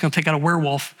bullet, so it's going to take out a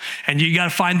werewolf, and you got to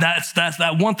find that's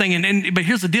that one thing. But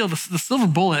here's the deal: the silver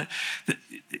bullet.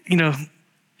 I'm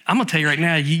going to tell you right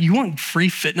now. You want free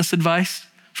fitness advice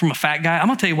from a fat guy? I'm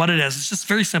going to tell you what it is. It's just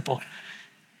very simple.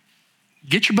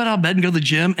 Get your butt out of bed and go to the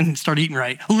gym and start eating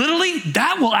right. Literally,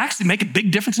 that will actually make a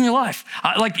big difference in your life.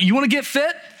 You want to get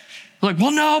fit?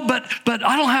 Well, no, but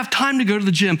I don't have time to go to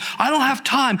the gym. I don't have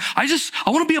time. I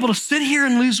want to be able to sit here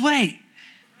and lose weight.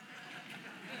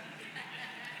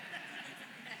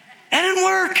 It didn't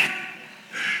work.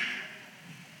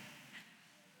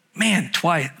 Man,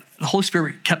 twice. The Holy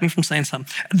Spirit kept me from saying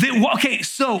something. Okay,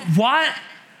 so what?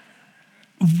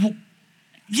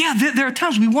 Yeah, there are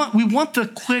times we want the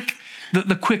quick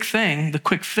thing, the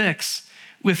quick fix,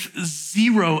 with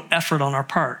zero effort on our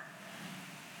part.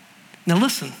 Now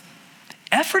listen,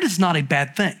 effort is not a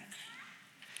bad thing.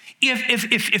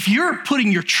 If you're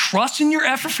putting your trust in your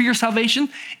effort for your salvation,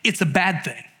 it's a bad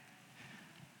thing.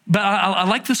 But I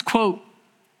like this quote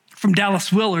from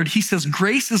Dallas Willard. He says,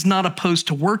 grace is not opposed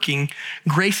to working.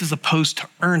 Grace is opposed to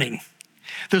earning.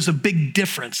 There's a big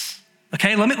difference.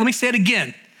 Okay, let me say it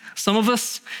again. Some of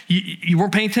us, you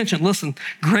weren't paying attention. Listen,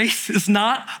 grace is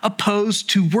not opposed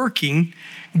to working.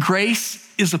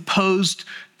 Grace is opposed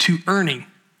to earning.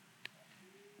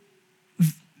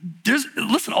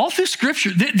 Listen, all through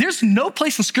Scripture, there's no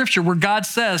place in Scripture where God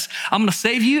says, I'm going to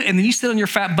save you, and then you sit on your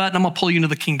fat butt, and I'm going to pull you into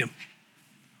the kingdom.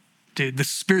 Dude, the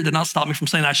Spirit did not stop me from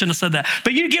saying that. I shouldn't have said that.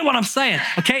 But you get what I'm saying,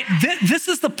 okay? This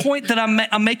is the point that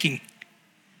I'm making.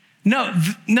 No,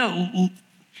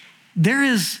 there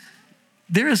is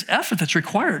effort that's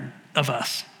required of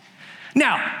us.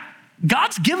 Now,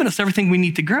 God's given us everything we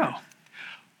need to grow,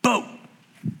 but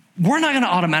we're not going to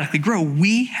automatically grow.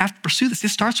 We have to pursue this. It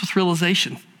starts with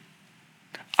realization.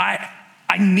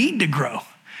 I need to grow.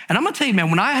 And I'm going to tell you,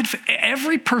 man, when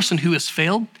every person who has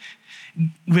failed,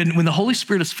 when the Holy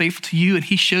Spirit is faithful to you and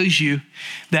he shows you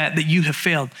that you have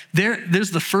failed,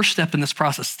 there's the first step in this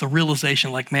process, the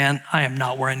realization, like, man, I am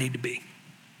not where I need to be.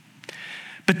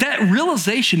 But that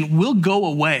realization will go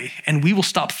away and we will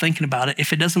stop thinking about it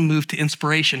if it doesn't move to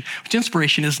inspiration, which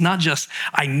inspiration is not just,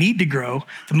 I need to grow.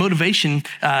 The motivation,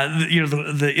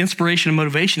 the inspiration and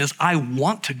motivation is, I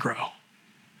want to grow,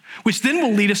 which then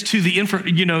will lead us to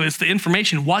it's the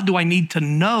information. What do I need to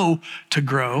know to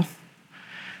grow?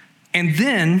 And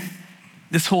then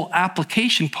this whole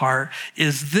application part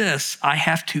is this: I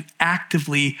have to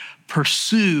actively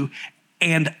pursue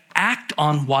and act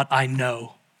on what I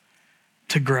know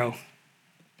to grow.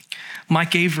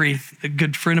 Mike Avery, a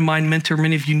good friend of mine, mentor,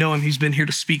 many of you know him. He's been here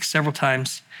to speak several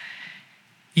times.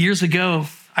 Years ago,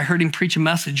 I heard him preach a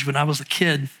message when I was a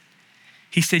kid.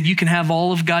 He said, you can have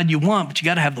all of God you want, but you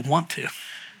got to have the want to.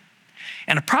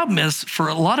 And the problem is, for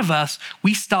a lot of us,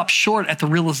 we stop short at the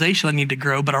realization I need to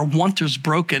grow, but our want is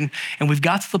broken. And we've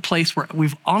got to the place where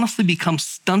we've honestly become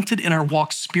stunted in our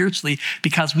walk spiritually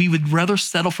because we would rather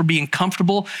settle for being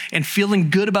comfortable and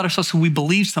feeling good about ourselves when we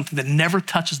believe something that never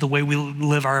touches the way we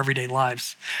live our everyday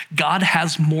lives. God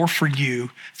has more for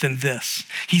you than this.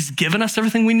 He's given us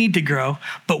everything we need to grow,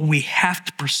 but we have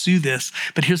to pursue this.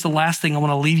 But here's the last thing I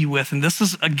want to leave you with. And this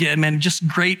is, again, man, just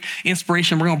great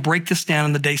inspiration. We're going to break this down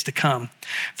in the days to come.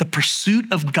 The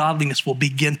pursuit of godliness will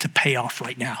begin to pay off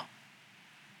right now.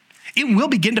 It will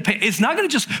begin to pay. It's not going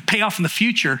to just pay off in the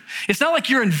future. It's not like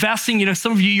you're investing,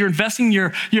 some of you, you're investing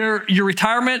your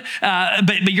retirement,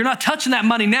 but you're not touching that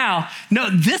money now. No,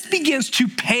 this begins to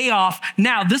pay off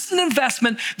now. This is an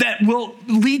investment that will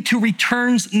lead to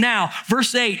returns now.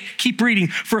 Verse 8, keep reading.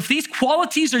 For if these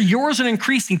qualities are yours and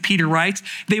increasing, Peter writes,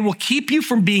 they will keep you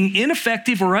from being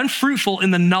ineffective or unfruitful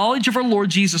in the knowledge of our Lord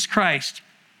Jesus Christ.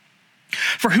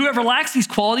 For whoever lacks these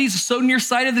qualities is so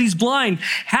nearsighted that he's blind,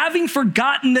 having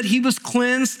forgotten that he was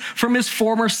cleansed from his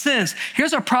former sins.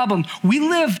 Here's our problem. We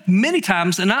live many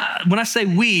times, and when I say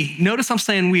we, notice I'm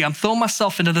saying we, I'm throwing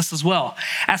myself into this as well.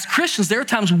 As Christians, there are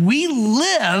times we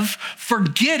live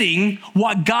forgetting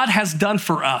what God has done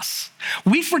for us.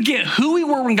 We forget who we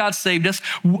were when God saved us.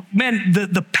 Man,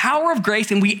 the power of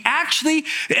grace, and we actually,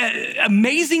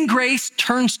 amazing grace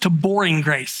turns to boring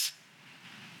grace.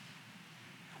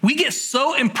 We get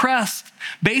so impressed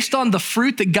based on the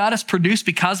fruit that God has produced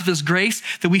because of his grace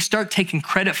that we start taking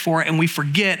credit for it and we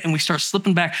forget and we start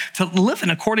slipping back to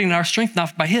living according to our strength,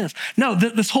 not by his. No,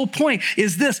 this whole point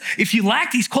is this. If you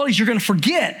lack these qualities, you're going to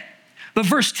forget. But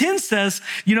verse 10 says,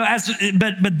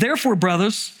 but therefore,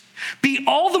 brothers, be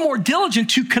all the more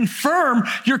diligent to confirm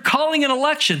your calling and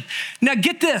election. Now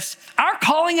get this, our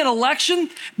calling and election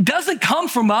doesn't come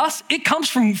from us, it comes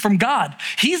from God.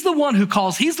 He's the one who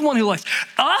calls, he's the one who elects.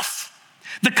 Us,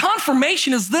 the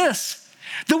confirmation is this,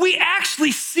 that we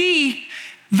actually see,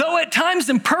 though at times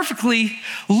imperfectly,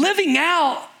 living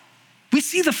out, we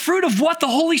see the fruit of what the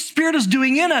Holy Spirit is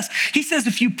doing in us. He says,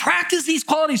 if you practice these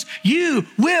qualities, you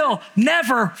will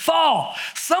never fall.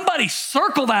 Somebody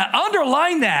circle that,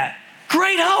 underline that.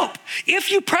 Great hope.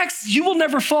 If you practice, you will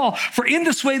never fall. For in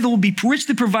this way, there will be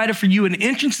richly provided for you an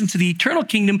entrance into the eternal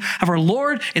kingdom of our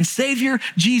Lord and Savior,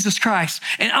 Jesus Christ.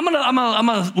 And I'm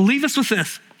gonna leave us with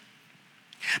this.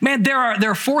 Man, there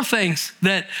are four things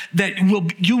that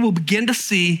you will begin to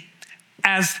see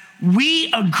as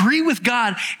we agree with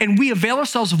God and we avail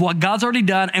ourselves of what God's already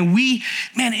done, and we,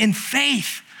 man, in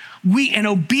faith, in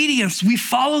obedience, we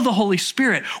follow the Holy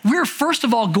Spirit. We're first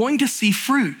of all going to see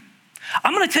fruit.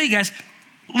 I'm gonna tell you guys,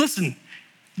 listen,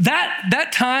 that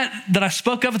time that I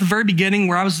spoke of at the very beginning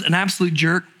where I was an absolute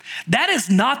jerk, that is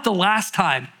not the last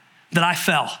time that I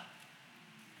fell.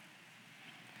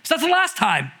 It's not the last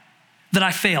time. that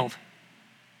I failed.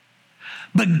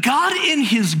 But God in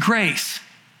his grace,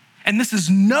 and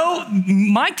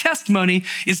my testimony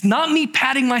is not me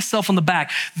patting myself on the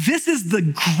back. This is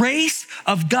the grace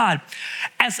of God.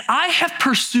 As I have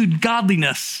pursued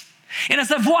godliness, and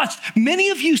as I've watched many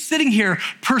of you sitting here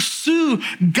pursue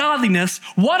godliness,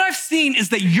 what I've seen is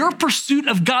that your pursuit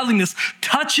of godliness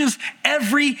touches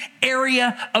every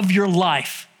area of your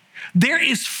life. There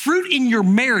is fruit in your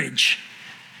marriage.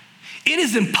 It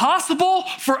is impossible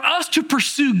for us to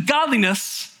pursue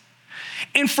godliness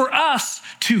and for us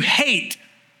to hate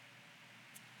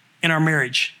in our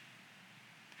marriage.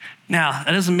 Now,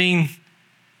 that doesn't mean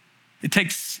it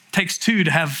takes two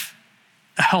to have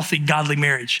a healthy, godly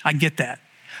marriage. I get that.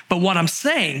 But what I'm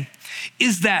saying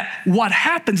is that what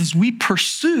happens is we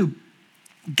pursue,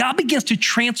 God begins to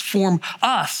transform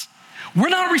us. We're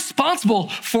not responsible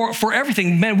for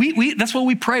everything. Man, that's what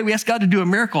we pray. We ask God to do a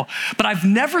miracle. But I've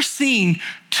never seen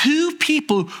two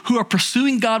people who are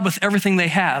pursuing God with everything they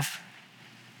have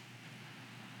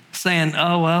saying,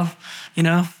 oh, well,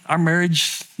 our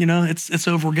marriage, it's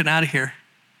over. We're getting out of here.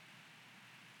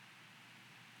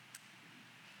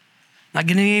 Not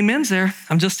getting any amens there.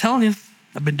 I'm just telling you,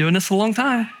 I've been doing this a long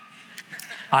time.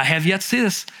 I have yet to see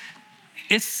this.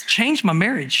 It's changed my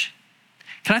marriage.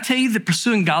 Can I tell you that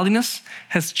pursuing godliness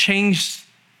has changed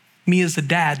me as a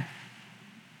dad?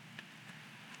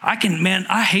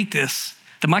 I hate this,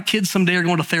 that my kids someday are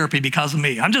going to therapy because of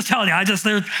me. I'm just telling you,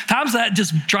 there are times that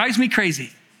just drives me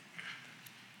crazy.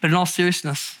 But in all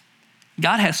seriousness,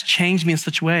 God has changed me in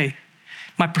such a way.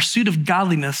 My pursuit of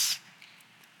godliness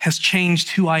has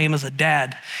changed who I am as a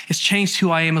dad. It's changed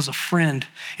who I am as a friend.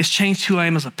 It's changed who I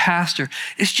am as a pastor.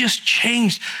 It's just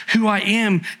changed who I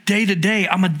am day to day.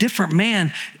 I'm a different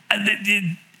man.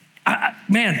 I'm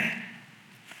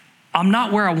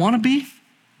not where I want to be.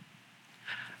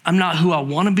 I'm not who I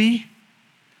want to be.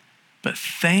 But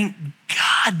thank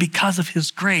God, because of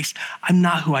his grace, I'm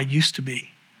not who I used to be.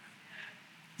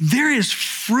 There is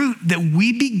fruit that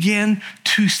we begin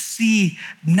to see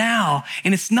now.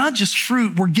 And it's not just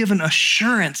fruit, we're given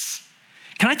assurance.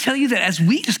 Can I tell you that as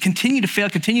we just continue to fail,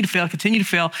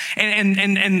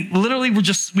 and literally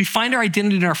we find our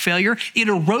identity in our failure, it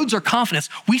erodes our confidence.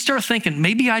 We start thinking,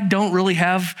 maybe I don't really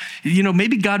have,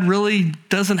 maybe God really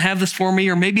doesn't have this for me,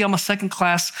 or maybe I'm a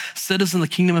second-class citizen of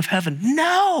the kingdom of heaven.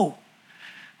 No.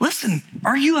 Listen,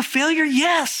 are you a failure?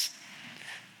 Yes.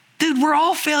 Dude, we're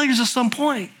all failures at some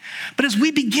point. But as we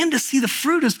begin to see the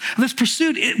fruit of this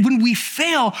pursuit, when we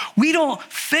fail, we don't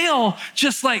fail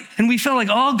and we feel like,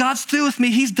 oh, God's through with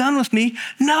me. He's done with me.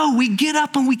 No, we get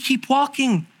up and we keep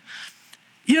walking.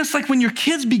 It's like when your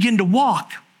kids begin to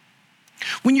walk.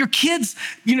 When your kids,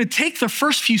 take their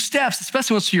first few steps,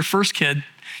 especially once you're your first kid.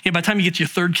 By the time you get to your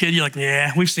third kid, you're like,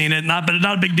 yeah, we've seen it, not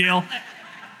a big deal.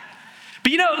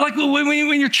 But like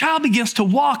when your child begins to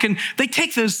walk and they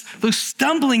take those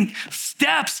stumbling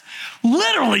steps,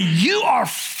 literally you are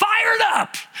fired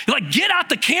up. You're like, get out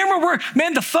the camera.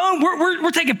 The phone,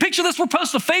 we're taking a picture of this. We're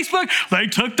posting to Facebook. They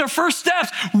took their first steps.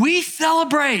 We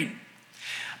celebrate.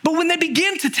 But when they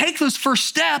begin to take those first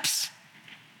steps,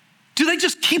 do they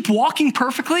just keep walking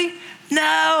perfectly?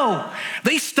 No.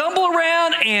 They stumble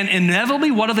around and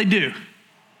inevitably, what do?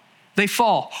 They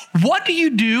fall. What do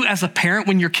you do as a parent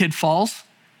when your kid falls?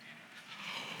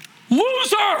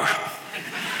 Loser!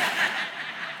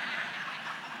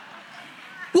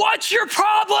 What's your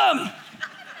problem?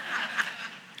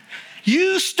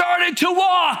 You started to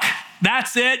walk.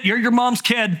 That's it. You're your mom's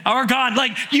kid. Oh, God.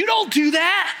 You don't do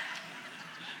that.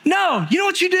 No. You know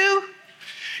what you do?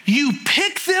 You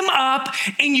pick them up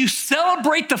and you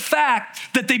celebrate the fact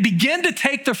that they begin to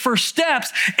take their first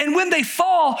steps. And when they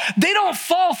fall, they don't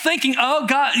fall thinking, oh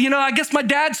God, I guess my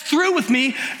dad's through with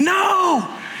me.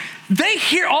 No,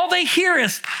 all they hear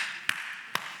is,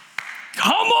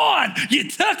 come on, you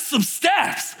took some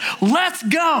steps. Let's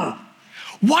go.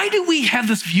 Why do we have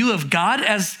this view of God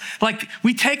as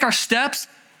we take our steps,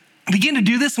 begin to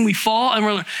do this and we fall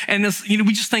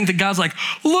we just think that God's like,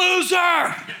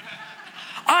 loser.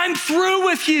 I'm through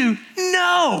with you.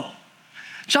 No.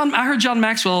 I heard John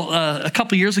Maxwell a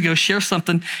couple years ago share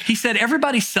something. He said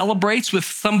everybody celebrates with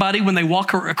somebody when they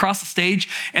walk across the stage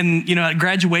and, at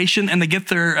graduation and they get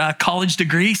their college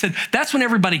degree. He said, that's when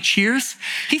everybody cheers.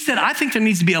 He said, I think there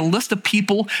needs to be a list of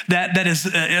people that is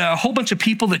a whole bunch of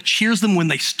people that cheers them when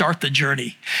they start the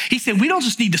journey. He said, we don't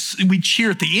just we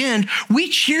cheer at the end. We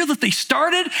cheer that they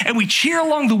started and we cheer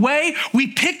along the way. We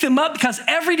pick them up because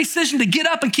every decision to get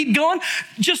up and keep going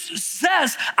just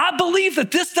says, I believe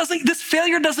that this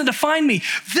failure doesn't define me.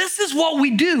 This is what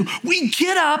we do. We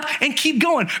get up and keep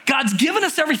going. God's given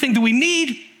us everything that we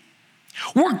need.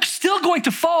 We're still going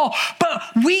to fall, but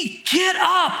we get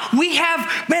up. We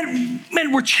have, man,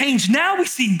 we're changed now. We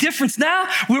see difference now.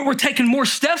 We're taking more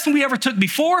steps than we ever took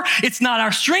before. It's not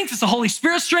our strength. It's the Holy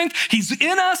Spirit's strength. He's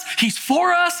in us. He's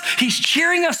for us. He's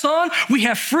cheering us on. We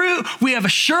have fruit. We have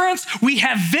assurance. We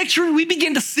have victory. We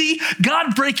begin to see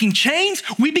God breaking chains.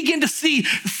 We begin to see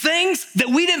things that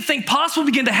we didn't think possible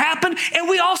begin to happen. And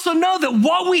we also know that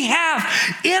what we have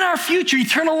in our future,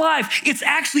 eternal life, it's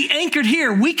actually anchored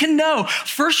here. We can know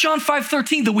 1 John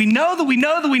 5:13, that we know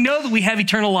that we have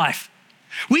eternal life.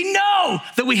 We know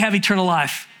that we have eternal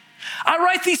life. I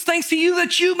write these things to you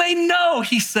that you may know,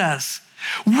 he says.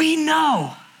 We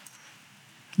know.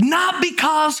 Not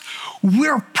because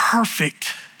we're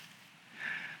perfect,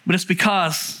 but it's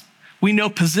because we know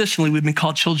positionally we've been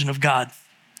called children of God.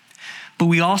 But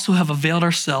we also have availed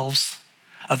ourselves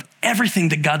of everything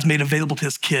that God's made available to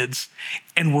his kids,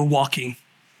 and we're walking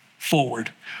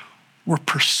forward. We're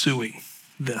pursuing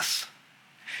this.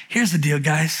 Here's the deal,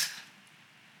 guys.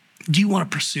 Do you want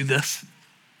to pursue this?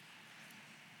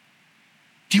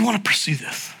 Do you want to pursue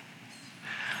this?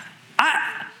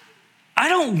 I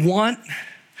don't want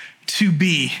to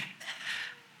be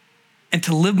and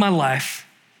to live my life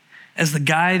as the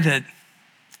guy that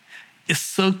is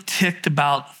so ticked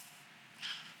about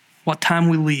what time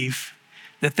we leave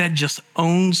that just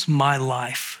owns my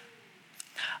life.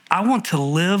 I want to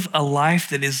live a life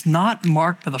that is not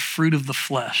marked by the fruit of the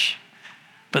flesh,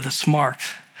 but that's marked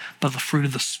by the fruit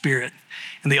of the Spirit.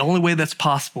 And the only way that's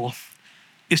possible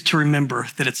is to remember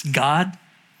that it's God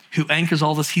who anchors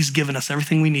all this. He's given us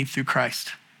everything we need through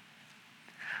Christ.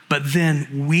 But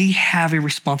then we have a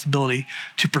responsibility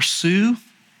to pursue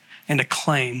and to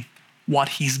claim what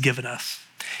he's given us.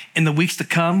 In the weeks to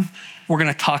come, we're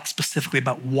going to talk specifically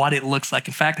about what it looks like.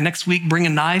 In fact, next week, bring a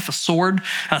knife, a sword,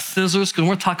 scissors, because we're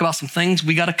going to talk about some things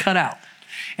we got to cut out.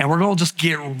 And we're going to just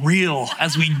get real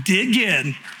as we dig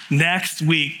in next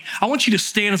week. I want you to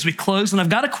stand as we close, and I've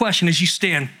got a question as you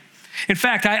stand. In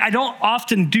fact, I don't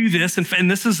often do this,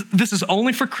 and this is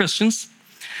only for Christians,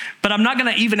 but I'm not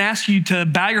going to even ask you to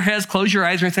bow your heads, close your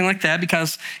eyes, or anything like that,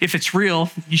 because if it's real,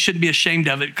 you shouldn't be ashamed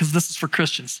of it, because this is for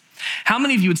Christians. How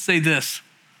many of you would say this?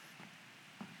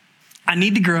 I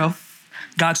need to grow.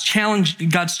 God's challenged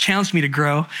me to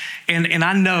grow, and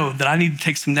I know that I need to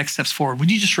take some next steps forward. Would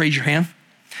you just raise your hand?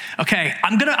 Okay,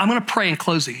 I'm gonna pray in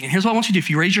closing, and here's what I want you to do. If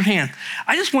you raise your hand,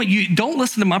 I just want you, don't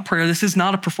listen to my prayer. This is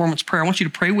not a performance prayer. I want you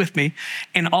to pray with me,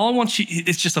 and all I want you,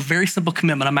 it's just a very simple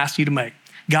commitment I'm asking you to make.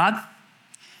 God,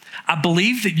 I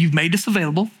believe that you've made this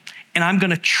available, and I'm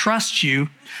gonna trust you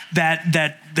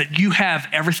that you have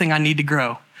everything I need to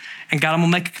grow. And God, I'm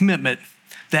gonna make a commitment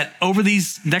that over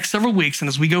these next several weeks and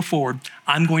as we go forward,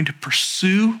 I'm going to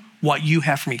pursue what you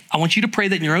have for me. I want you to pray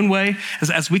that in your own way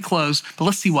as we close, but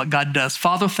let's see what God does.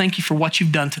 Father, thank you for what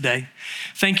you've done today.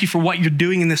 Thank you for what you're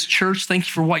doing in this church. Thank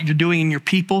you for what you're doing in your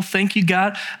people. Thank you,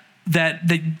 God, that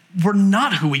we're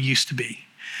not who we used to be.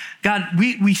 God,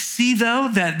 we see though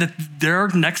that there are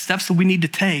next steps that we need to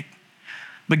take.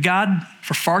 But God,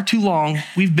 for far too long,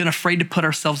 we've been afraid to put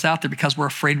ourselves out there because we're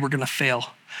afraid we're gonna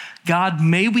fail. God,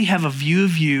 may we have a view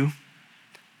of you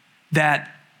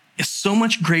that is so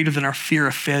much greater than our fear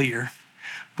of failure,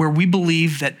 where we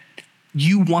believe that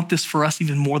you want this for us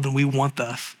even more than we want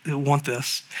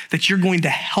this, that you're going to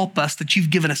help us, that you've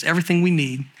given us everything we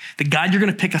need, that God, you're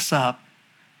gonna pick us up,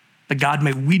 but God,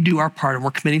 may we do our part, and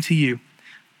we're committing to you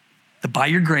that by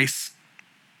your grace,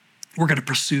 we're gonna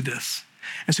pursue this.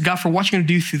 And so God, for what you're gonna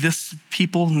do through this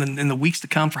people in the weeks to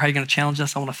come, for how you're gonna challenge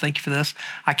us, I wanna thank you for this.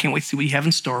 I can't wait to see what you have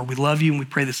in store. We love you and we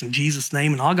pray this in Jesus'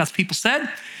 name. And all God's people said,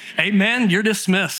 amen, you're dismissed.